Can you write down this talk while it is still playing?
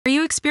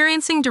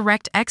Experiencing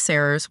DirectX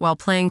errors while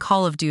playing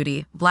Call of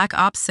Duty Black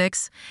Ops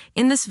 6?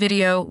 In this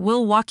video,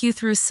 we'll walk you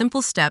through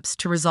simple steps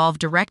to resolve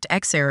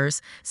DirectX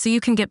errors so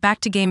you can get back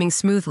to gaming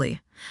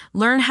smoothly.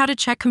 Learn how to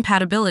check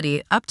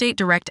compatibility, update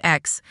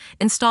DirectX,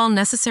 install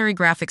necessary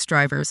graphics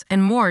drivers,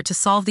 and more to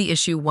solve the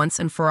issue once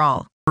and for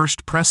all.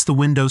 First, press the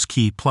Windows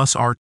key plus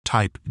R,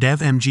 type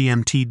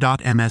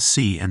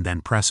devmgmt.msc and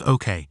then press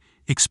OK.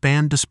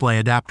 Expand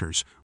Display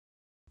Adapters.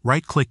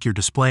 Right-click your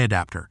display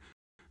adapter.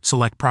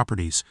 Select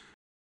Properties.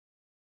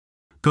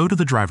 Go to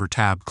the Driver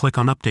tab, click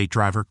on Update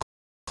Driver,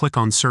 click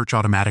on Search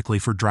automatically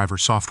for driver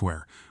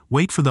software.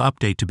 Wait for the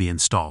update to be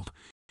installed.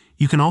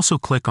 You can also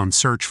click on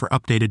Search for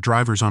updated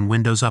drivers on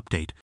Windows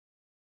Update.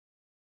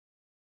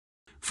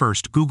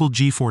 First, Google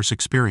GeForce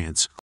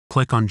Experience.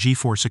 Click on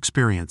GeForce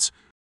Experience.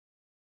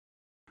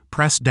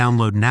 Press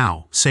Download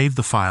Now, save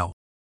the file.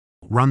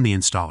 Run the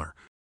installer.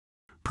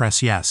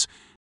 Press Yes.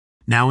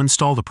 Now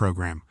install the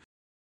program.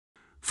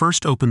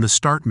 First, open the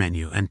Start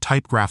menu and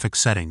type Graphics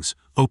Settings.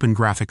 Open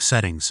Graphics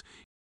Settings.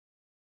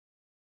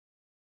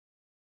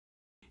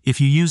 If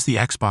you use the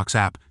Xbox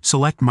app,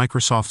 select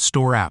Microsoft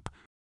Store app.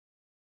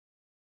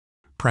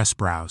 Press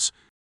Browse.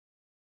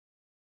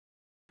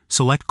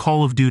 Select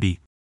Call of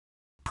Duty.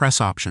 Press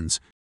Options.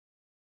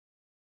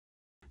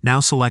 Now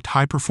select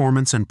High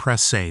Performance and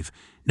press Save.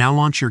 Now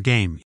launch your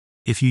game.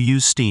 If you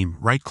use Steam,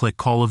 right-click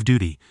Call of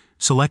Duty.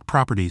 Select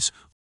Properties.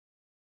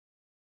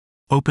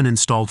 Open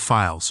Installed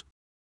Files.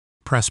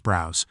 Press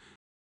Browse.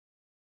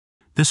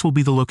 This will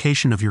be the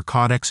location of your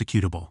COD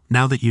executable.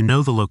 Now that you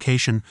know the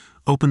location,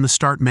 open the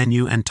Start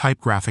menu and type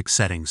Graphics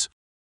Settings.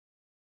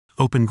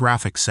 Open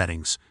Graphics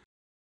Settings.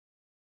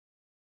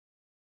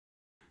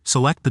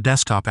 Select the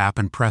desktop app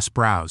and press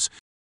Browse.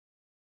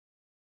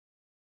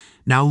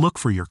 Now look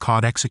for your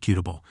COD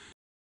executable.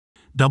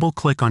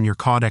 Double-click on your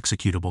COD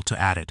executable to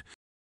add it.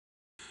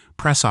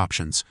 Press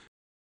Options.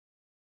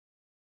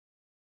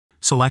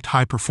 Select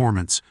High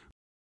Performance.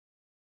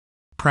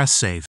 Press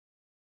Save.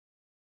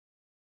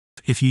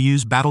 If you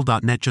use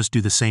Battle.net, just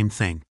do the same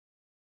thing.